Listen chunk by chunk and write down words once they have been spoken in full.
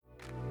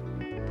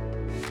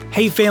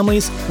Hey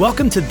families,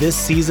 welcome to this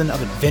season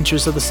of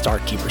Adventures of the Star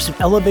Keepers, an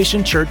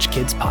Elevation Church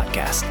Kids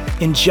podcast.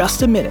 In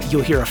just a minute,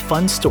 you'll hear a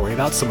fun story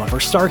about some of our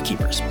Star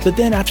Keepers. But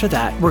then after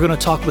that, we're going to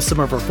talk with some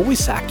of our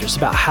voice actors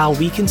about how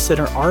we can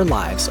center our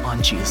lives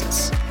on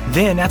Jesus.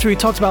 Then, after we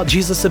talked about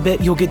Jesus a bit,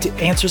 you'll get to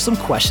answer some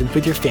questions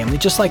with your family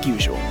just like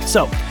usual.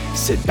 So,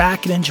 sit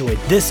back and enjoy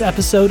this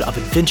episode of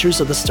Adventures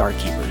of the Star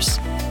Keepers.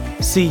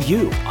 See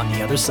you on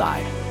the other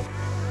side.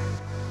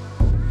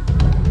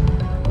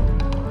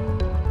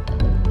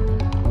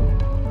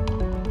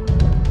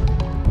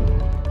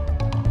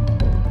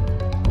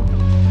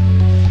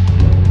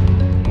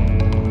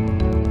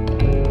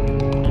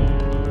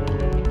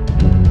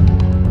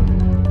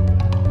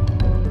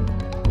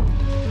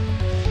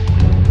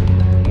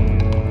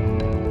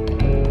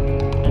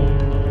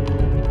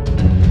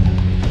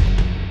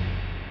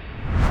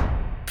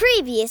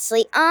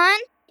 Previously on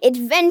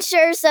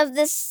Adventures of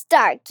the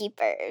Star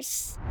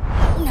Keepers.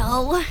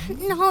 No,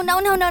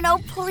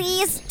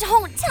 please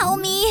don't tell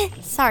me.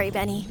 Sorry,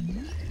 Benny.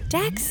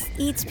 Dex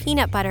eats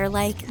peanut butter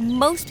like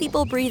most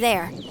people breathe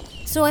air.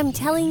 So I'm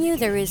telling you,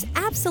 there is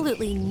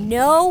absolutely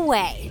no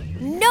way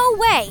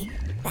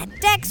that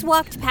Dex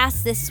walked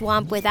past this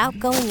swamp without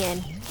going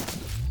in.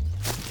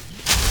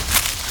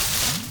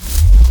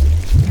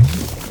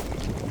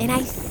 And I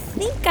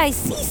think I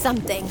see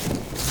something.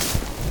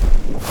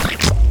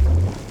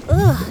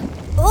 Ugh.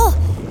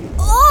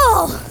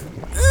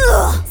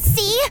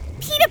 See?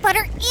 Peanut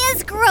butter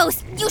is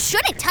gross. You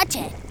shouldn't touch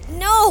it.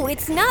 No,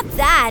 it's not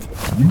that.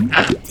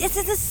 This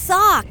is a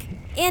sock.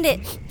 And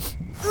it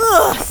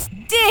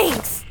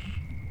stinks.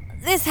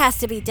 This has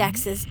to be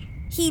Dex's.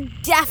 He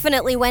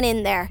definitely went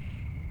in there.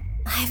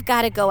 I've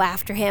got to go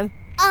after him.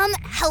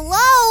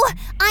 Hello?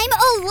 I'm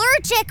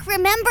allergic,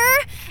 remember?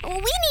 We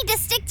need to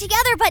stick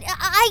together, but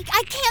I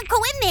can't go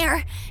in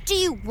there. Do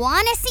you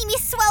want to see me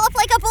swell up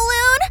like a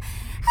balloon?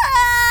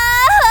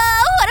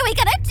 What are we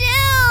gonna do?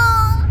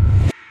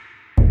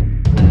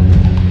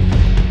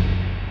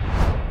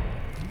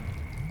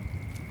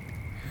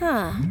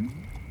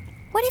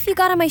 What if you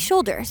got on my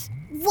shoulders?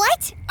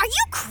 What? Are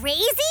you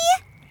crazy?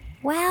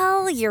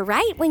 Well, you're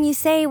right when you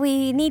say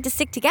we need to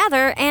stick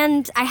together,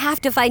 and I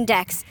have to find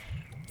Dex.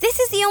 This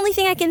is the only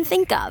thing I can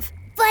think of.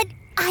 But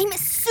I'm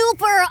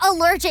super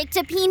allergic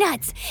to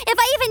peanuts. If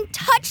I even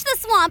touch the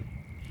swamp,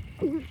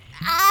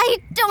 I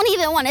don't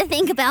even want to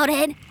think about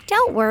it.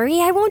 Don't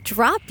worry, I won't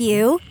drop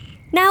you.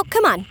 Now,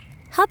 come on,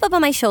 hop up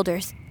on my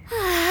shoulders.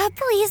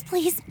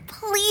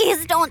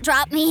 Please don't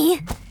drop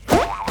me.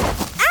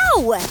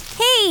 Ow!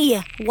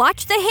 Hey,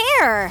 watch the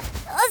hair.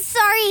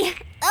 Sorry.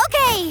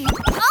 Okay,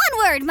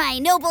 onward, my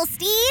noble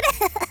steed.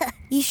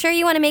 You sure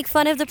you want to make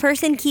fun of the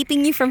person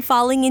keeping you from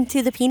falling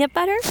into the peanut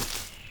butter?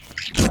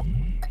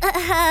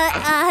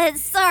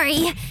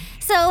 Sorry.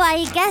 So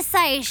I guess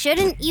I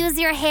shouldn't use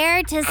your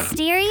hair to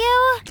steer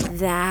you?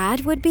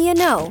 That would be a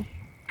no.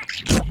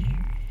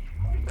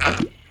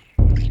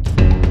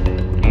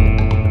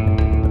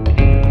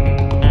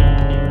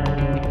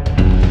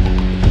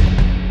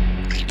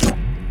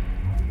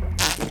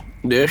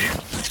 This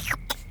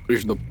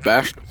is the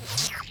best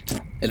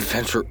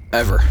adventure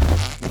ever.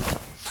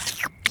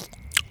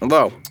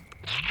 Although,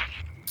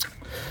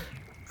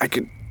 I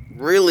could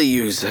really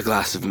use a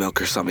glass of milk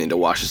or something to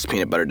wash this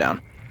peanut butter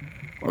down.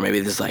 Or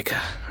maybe there's like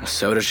a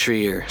soda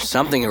tree or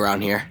something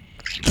around here.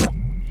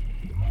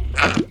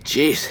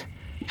 Jeez,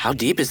 how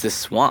deep is this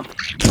swamp?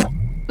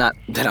 Not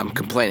that I'm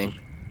complaining,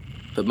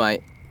 but my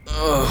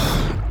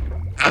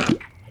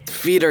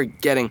feet are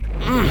getting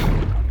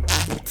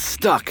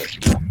stuck.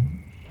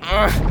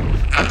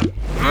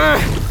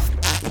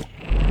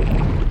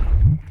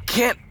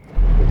 Can't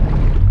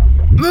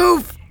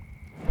move.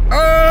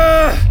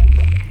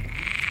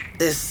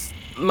 This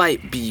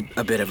might be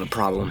a bit of a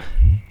problem.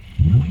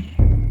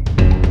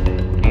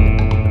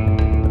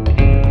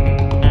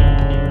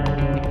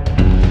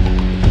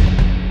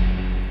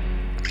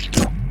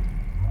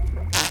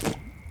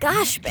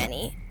 Gosh,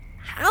 Benny,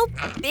 how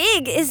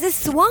big is this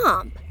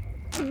swamp?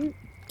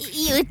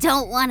 You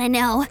don't want to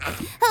know.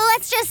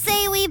 Let's just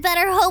say we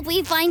better hope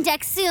we find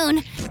Dex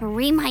soon.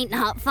 We might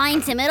not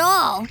find him at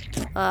all.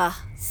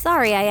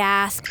 Sorry I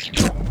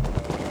asked.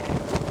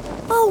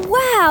 Oh,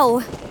 wow!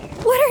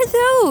 What are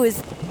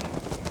those?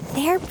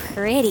 They're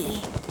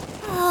pretty.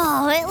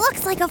 Oh, it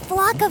looks like a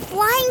flock of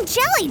flying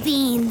jelly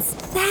beans.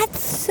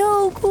 That's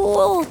so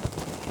cool.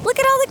 Look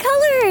at all the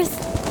colors.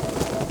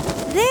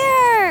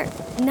 They're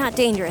not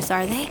dangerous,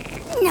 are they?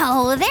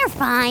 No, they're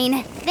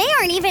fine. They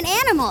aren't even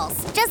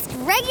animals. Just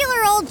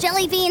regular old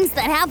jelly beans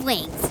that have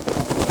wings.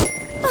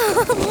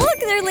 Oh, look,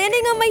 they're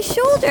landing on my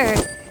shoulder.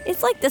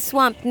 It's like the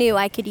swamp knew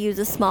I could use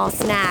a small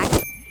snack.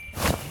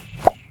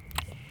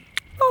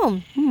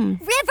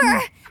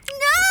 River!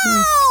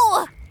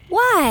 No!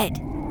 What?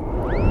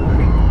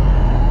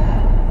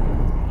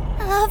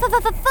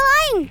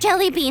 Flying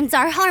jelly beans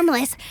are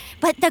harmless,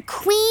 but the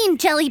queen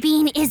jelly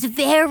bean is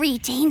very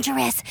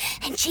dangerous,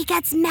 and she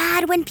gets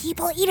mad when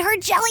people eat her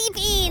jelly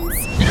beans.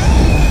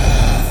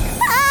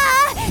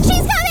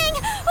 She's coming!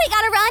 We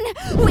gotta run!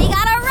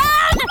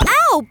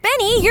 Whoa,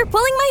 Benny, you're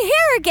pulling my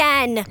hair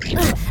again.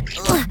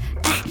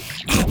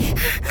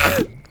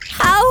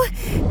 How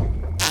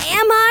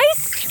am I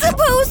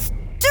supposed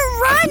to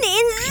run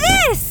in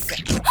this?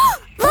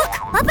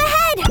 Look, up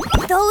ahead!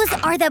 Those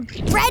are the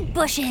bread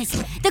bushes.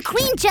 The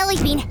Queen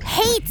Jellybean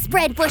hates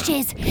bread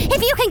bushes.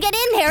 If you can get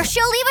in there,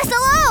 she'll leave us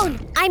alone.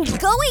 I'm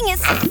going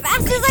as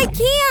fast as I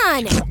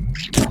can.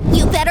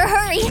 You better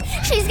hurry.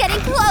 She's getting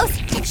close,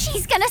 and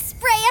she's gonna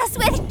spray us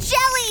with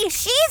jelly.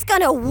 She's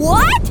gonna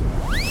what?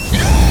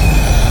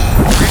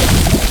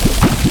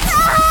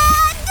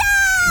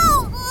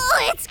 No!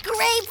 It's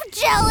grape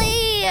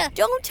jelly.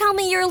 Don't tell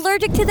me you're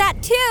allergic to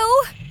that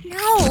too.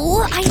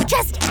 No, I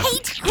just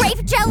hate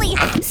grape jelly.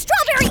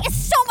 Strawberry is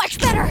so much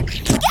better.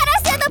 Get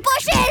us in the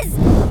bushes!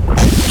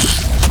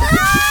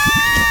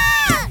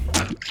 Ah!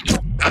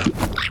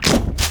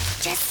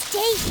 Just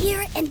stay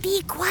here and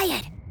be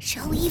quiet.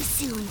 She'll leave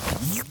soon.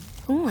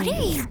 What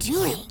are you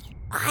doing?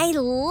 I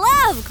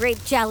love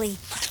grape jelly.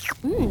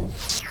 Ew.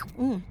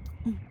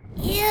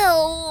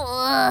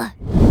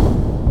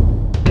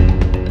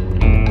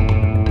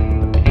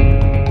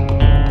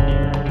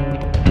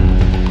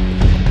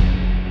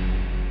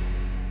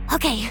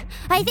 Okay,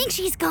 I think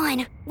she's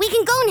gone. We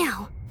can go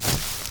now.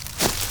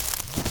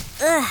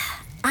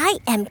 I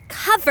am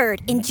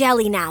covered in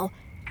jelly now.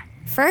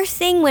 First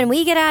thing when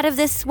we get out of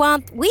this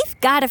swamp, we've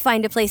got to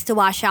find a place to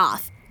wash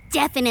off.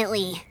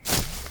 Definitely.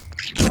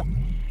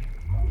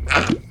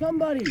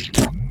 Somebody!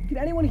 Can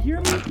anyone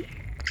hear me?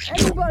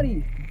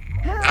 Anybody!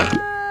 Help!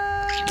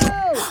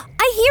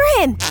 I hear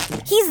him.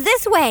 He's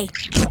this way.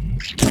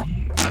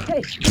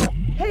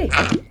 Hey!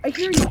 I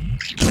hear you!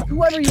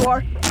 Whoever you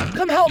are,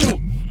 come help me!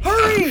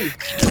 Hurry!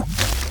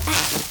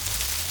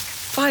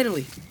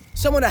 Finally,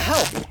 someone to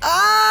help.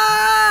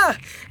 Ah!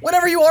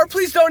 Whatever you are,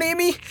 please don't eat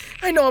me.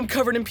 I know I'm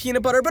covered in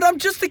peanut butter, but I'm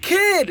just a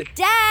kid.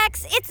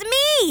 Dex, it's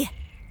me.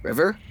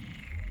 River?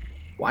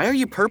 Why are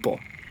you purple?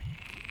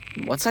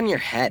 What's on your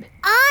head?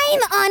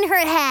 I'm on her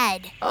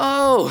head.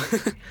 Oh!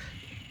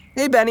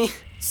 Hey, Benny.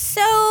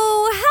 So,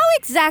 how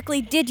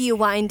exactly did you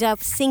wind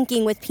up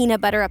sinking with peanut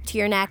butter up to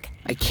your neck?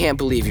 I can't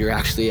believe you're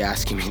actually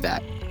asking me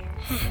that.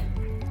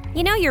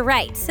 You know, you're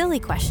right.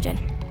 Silly question.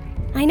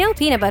 I know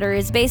peanut butter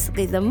is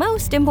basically the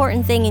most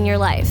important thing in your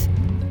life.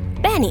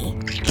 Benny,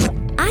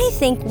 I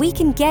think we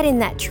can get in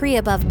that tree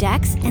above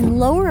Dex and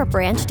lower a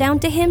branch down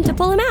to him to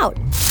pull him out.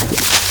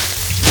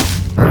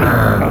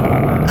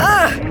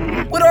 Ah!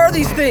 What are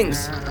these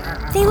things?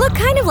 They look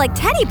kind of like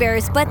teddy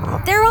bears, but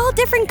they're all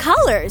different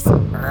colors.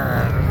 Remember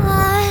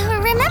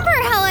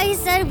how I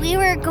said we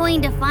were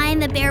going to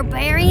find the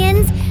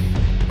barbarians?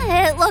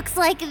 It looks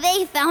like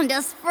they found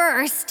us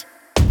first.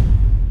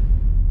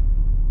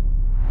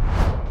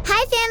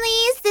 Hi,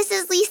 families. This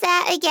is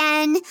Lisa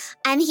again.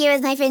 I'm here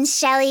with my friends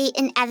Shelly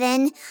and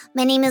Evan.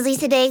 My name is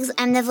Lisa Diggs.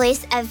 I'm the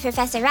voice of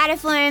Professor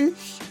Ratiform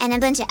and a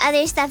bunch of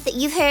other stuff that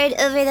you've heard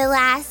over the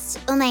last,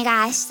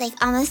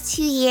 almost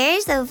 2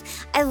 years of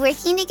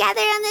working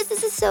together on this.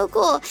 This is so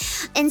cool.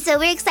 And so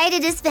we're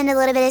excited to spend a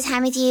little bit of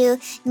time with you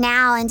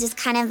now and just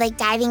kind of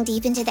diving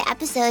deep into the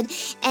episode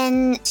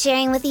and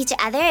sharing with each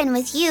other and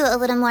with you a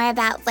little more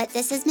about what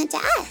this has meant to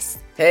us.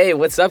 Hey,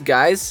 what's up,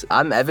 guys?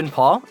 I'm Evan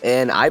Paul,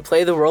 and I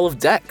play the role of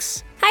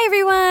Dex. Hi,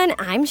 everyone.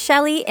 I'm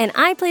Shelly, and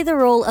I play the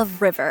role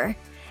of River.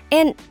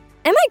 And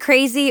am I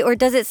crazy, or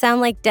does it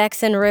sound like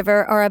Dex and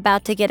River are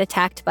about to get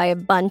attacked by a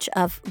bunch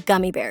of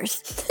gummy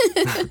bears?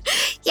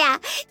 Yeah,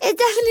 it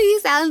definitely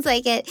sounds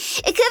like it.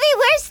 It could be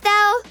worse,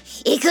 though.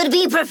 It could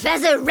be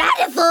Professor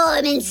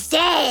Ratiform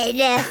instead.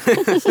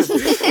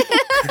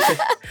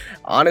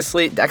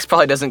 Honestly, Dex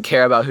probably doesn't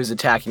care about who's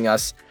attacking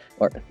us,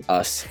 or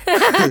us.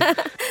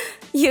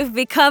 You've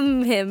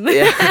become him.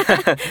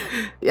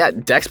 Yeah,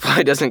 Dex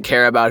probably doesn't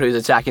care about who's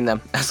attacking them,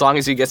 as long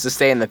as he gets to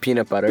stay in the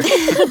peanut butter.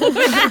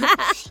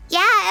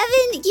 Yeah,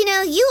 Evan,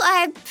 you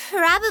are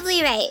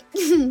probably right.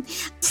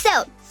 So,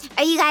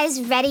 are you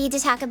guys ready to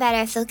talk about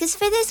our focus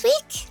for this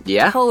week?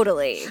 Yeah?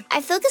 Totally.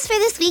 Our focus for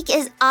this week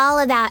is all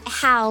about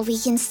how we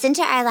can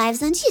center our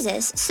lives on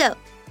Jesus. So,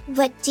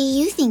 what do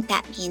you think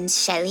that means,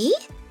 Shelly?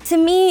 To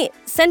me,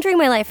 centering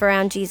my life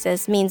around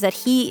Jesus means that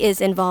he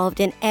is involved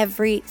in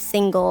every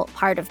single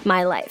part of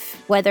my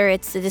life, whether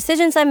it's the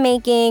decisions I'm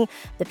making,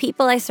 the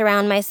people I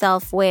surround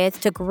myself with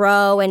to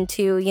grow and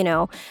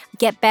to,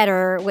 get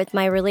better with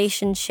my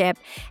relationship,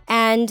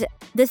 and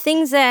the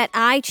things that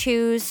I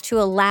choose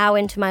to allow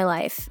into my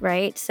life,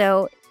 right?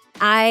 So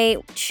I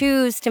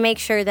choose to make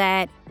sure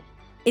that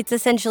it's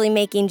essentially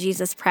making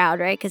Jesus proud,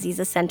 right? Because he's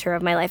the center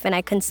of my life, and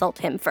I consult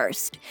him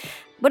first.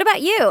 What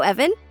about you,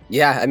 Evan?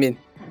 Yeah,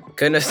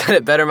 couldn't have said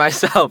it better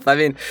myself.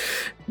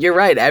 You're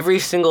right. Every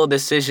single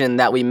decision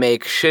that we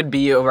make should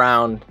be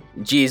around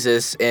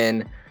Jesus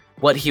and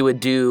what he would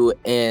do,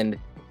 and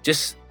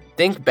just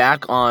think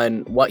back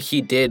on what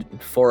he did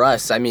for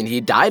us.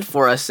 He died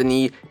for us, and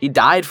he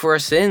died for our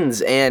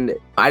sins. And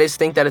I just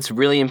think that it's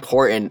really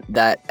important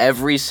that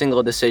every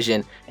single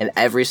decision and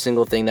every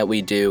single thing that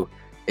we do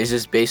is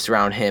just based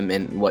around him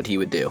and what he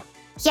would do.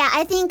 Yeah,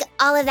 I think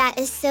all of that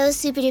is so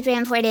super duper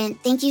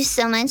important. Thank you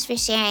so much for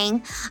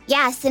sharing.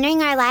 Yeah,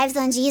 centering our lives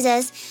on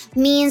Jesus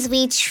means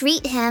we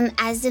treat him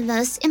as the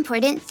most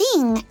important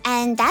thing.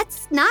 And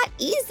that's not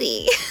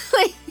easy.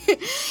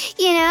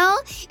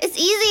 It's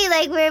easy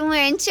like when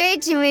we're in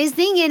church and we're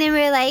singing and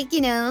we're like,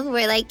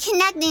 we're like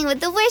connecting with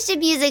the worship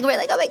music. We're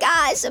like, oh my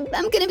gosh, I'm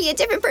going to be a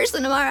different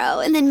person tomorrow.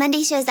 And then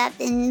Monday shows up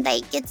and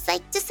like, it's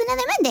like just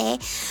another Monday.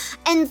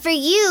 And for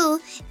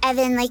you,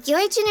 Evan, like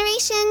your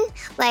generation,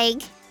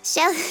 like,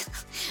 Shelly,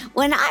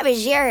 when I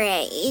was your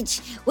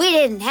age, we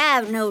didn't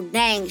have no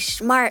dang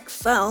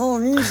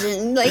smartphones,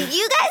 and like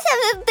you guys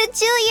have a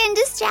bajillion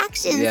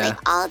distractions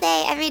like all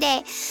day, every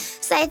day.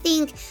 So I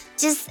think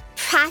just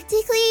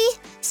practically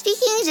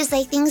speaking, just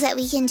like things that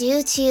we can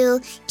do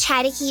to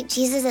try to keep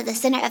Jesus at the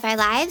center of our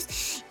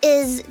lives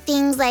is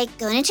things like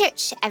going to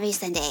church every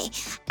Sunday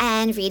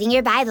and reading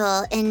your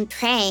Bible and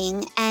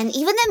praying and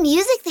even the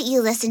music that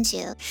you listen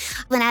to.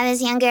 When I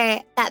was younger,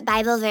 that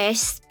Bible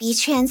verse, be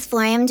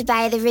transformed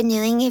by the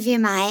renewing of your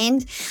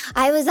mind,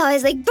 I was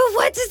always like, but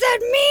what does that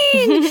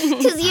mean?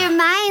 Because your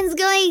mind's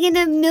going in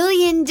a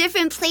million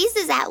different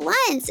places at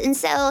once. And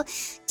so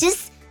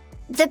just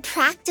the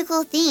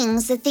practical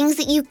things, the things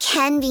that you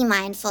can be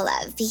mindful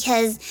of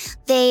because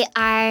they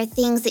are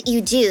things that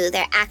you do.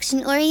 They're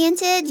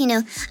action-oriented.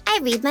 I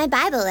read my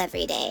Bible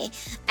every day.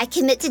 I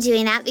commit to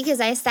doing that because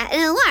I set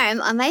an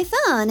alarm on my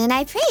phone and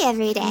I pray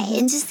every day.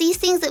 And just these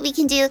things that we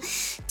can do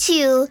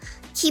to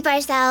keep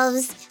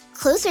ourselves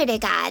closer to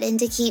God and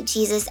to keep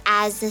Jesus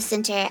as the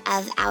center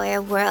of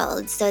our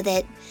world so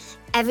that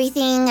every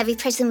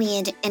person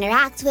we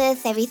interact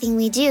with, everything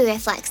we do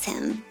reflects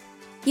him.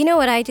 You know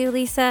what I do,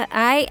 Lisa?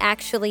 I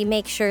actually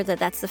make sure that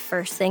that's the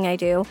first thing I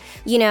do.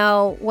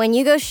 When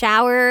you go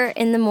shower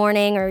in the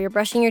morning or you're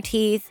brushing your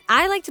teeth,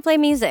 I like to play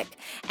music.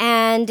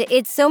 And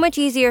it's so much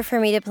easier for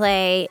me to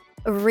play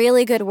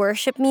really good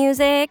worship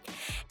music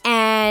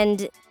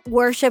and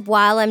worship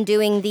while I'm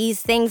doing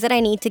these things that I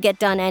need to get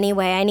done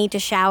anyway. I need to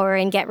shower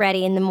and get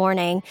ready in the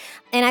morning.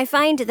 And I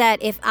find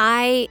that if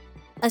I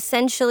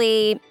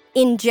essentially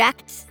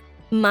inject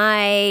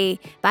my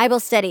Bible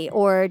study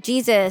or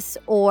Jesus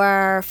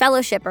or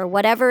fellowship or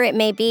whatever it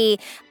may be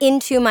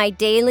into my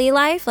daily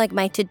life, like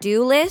my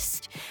to-do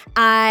list,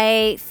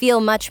 I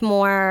feel much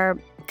more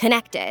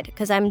connected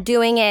because I'm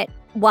doing it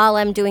while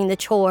I'm doing the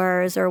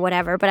chores or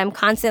whatever, but I'm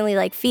constantly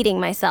like feeding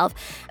myself.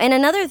 And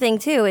another thing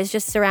too is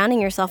just surrounding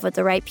yourself with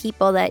the right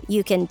people that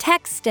you can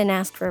text and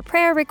ask for a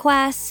prayer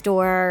request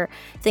or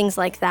things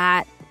like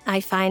that. I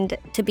find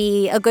to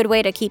be a good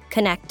way to keep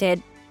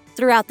connected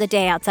throughout the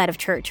day outside of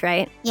church,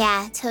 right?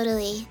 Yeah,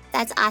 totally.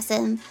 That's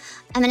awesome.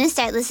 I'm going to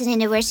start listening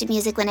to worship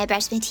music when I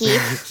brush my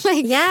teeth.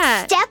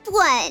 Yeah. Step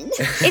one.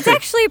 It's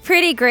actually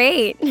pretty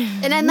great.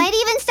 And I might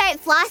even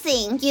start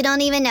flossing. You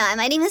don't even know. I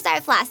might even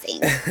start flossing.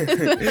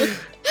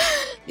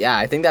 Yeah,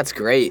 I think that's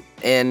great.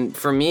 And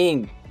for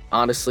me,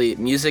 honestly,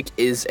 music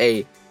is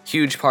a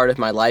huge part of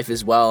my life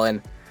as well.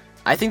 And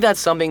I think that's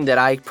something that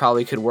I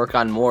probably could work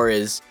on more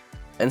is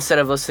instead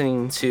of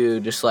listening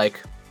to just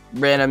like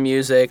random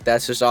music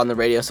that's just on the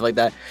radio, stuff like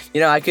that,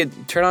 I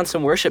could turn on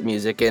some worship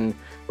music and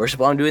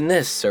worship while I'm doing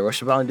this or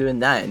worship while I'm doing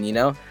that.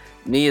 And,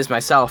 me as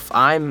myself,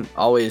 I'm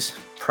always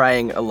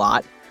praying a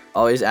lot,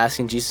 always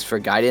asking Jesus for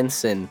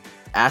guidance and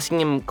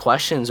asking him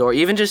questions, or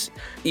even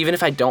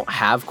if I don't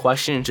have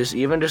questions,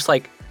 just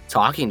like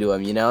talking to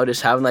him,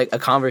 just having like a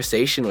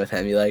conversation with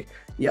him. You're like,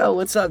 yo,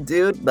 what's up,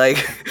 dude? Like,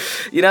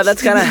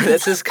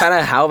 that's just kind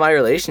of how my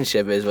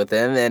relationship is with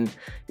him. And,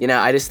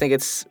 I just think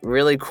it's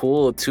really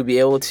cool to be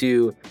able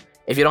to,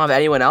 if you don't have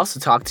anyone else to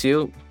talk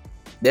to,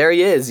 there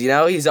he is,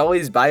 he's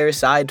always by your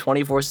side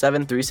 24/7,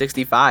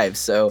 365.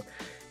 So,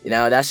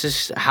 that's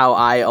just how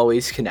I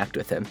always connect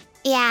with him.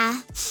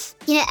 Yeah.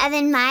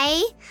 Evan,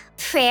 my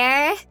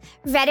prayer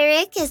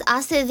rhetoric is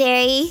also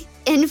very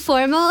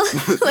informal.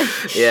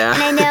 Yeah.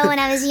 And I know when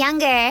I was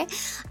younger,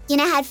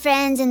 I had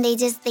friends and they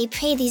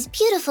prayed these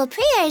beautiful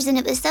prayers and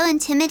it was so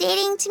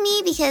intimidating to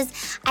me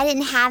because I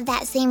didn't have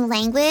that same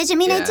language. I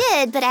mean, I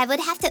did, but I would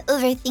have to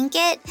overthink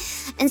it.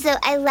 And so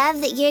I love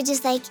that you're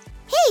just like,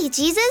 hey,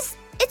 Jesus,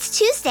 it's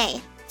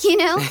Tuesday,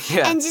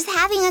 and just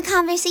having a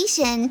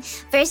conversation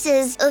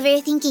versus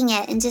overthinking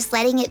it and just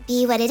letting it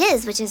be what it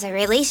is, which is a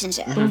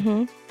relationship.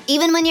 Mm-hmm.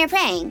 Even when you're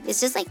praying, it's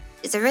just like,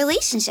 it's a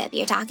relationship.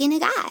 You're talking to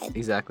God.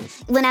 Exactly.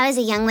 When I was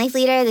a young life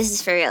leader, this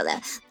is for real though.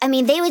 I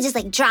mean, they would just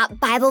like drop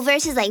Bible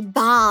verses like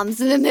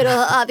bombs in the middle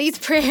of all these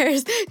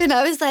prayers. And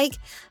I was like,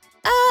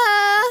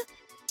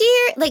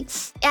 dear, like,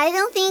 I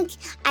don't think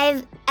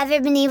I've ever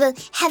been able,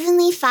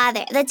 Heavenly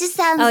Father. That just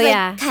sounds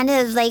kind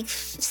of like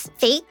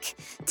fake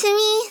to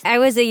me. I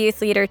was a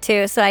youth leader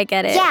too, so I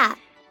get it. Yeah.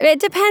 It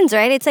depends,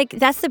 right? It's like,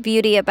 that's the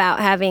beauty about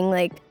having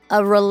like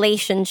a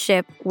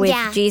relationship with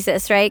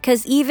Jesus, right?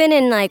 Because even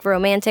in like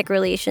romantic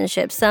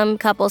relationships, some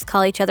couples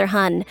call each other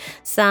hun,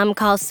 some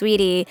call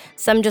sweetie,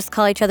 some just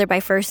call each other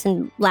by first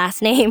and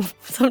last name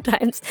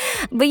sometimes.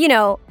 But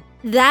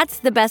that's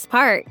the best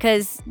part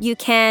because you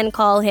can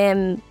call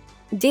him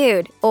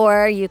dude.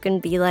 Or you can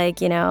be like,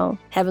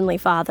 Heavenly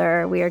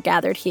Father, we are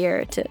gathered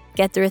here to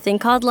get through a thing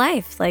called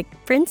life, like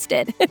Prince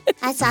did.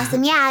 That's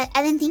awesome. Yeah,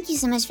 Evan, thank you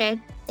so much for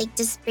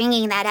just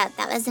bringing that up.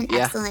 That was an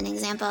excellent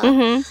example.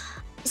 Mm-hmm.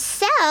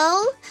 So,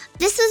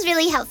 this was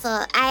really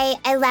helpful.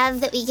 I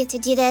love that we get to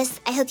do this.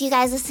 I hope you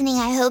guys listening,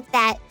 I hope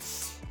that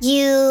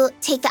you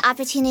take the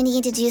opportunity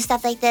to do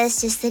stuff like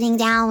this, just sitting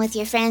down with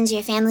your friends,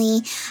 your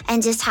family,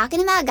 and just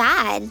talking about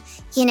God.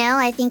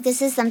 I think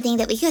this is something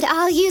that we could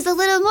all use a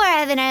little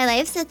more of in our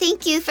life. So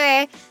thank you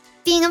for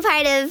being a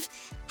part of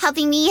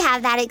helping me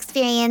have that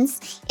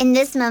experience in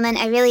this moment.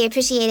 I really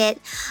appreciate it.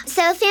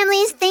 So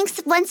families,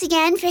 thanks once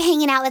again for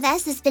hanging out with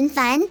us. It's been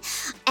fun.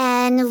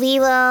 And we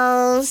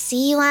will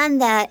see you on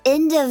the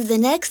end of the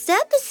next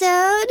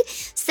episode.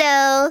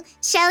 So,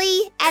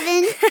 Shelly,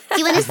 Evan, do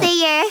you want to say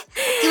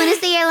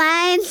your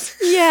lines?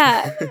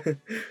 Yeah.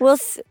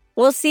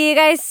 We'll see you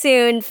guys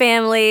soon,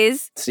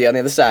 families. See you on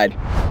the other side.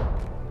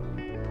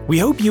 We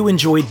hope you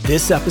enjoyed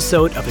this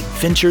episode of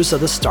Adventures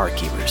of the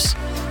Starkeepers.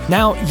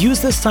 Now,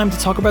 use this time to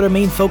talk about our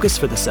main focus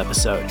for this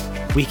episode.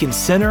 We can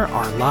center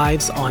our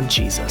lives on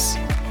Jesus.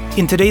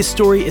 In today's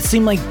story, it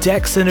seemed like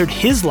Dex centered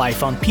his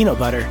life on peanut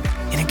butter,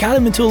 and it got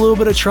him into a little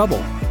bit of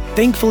trouble.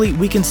 Thankfully,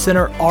 we can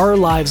center our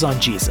lives on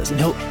Jesus, and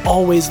he'll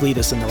always lead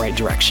us in the right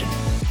direction.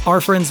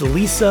 Our friends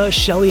Lisa,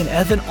 Shelly, and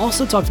Evan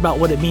also talked about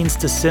what it means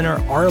to center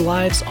our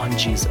lives on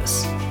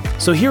Jesus.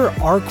 So here are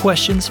our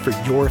questions for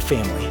your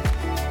family.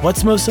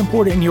 What's most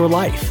important in your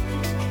life?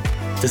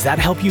 Does that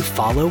help you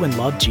follow and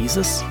love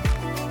Jesus?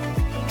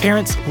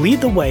 Parents,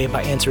 lead the way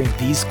by answering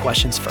these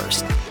questions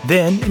first.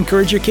 Then,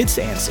 encourage your kids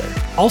to answer.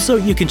 Also,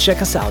 you can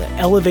check us out at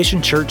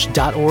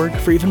elevationchurch.org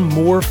for even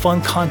more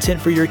fun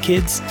content for your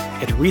kids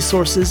and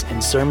resources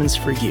and sermons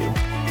for you.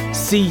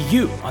 See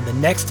you on the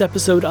next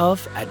episode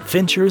of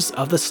Adventures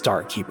of the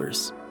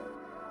Starkeepers.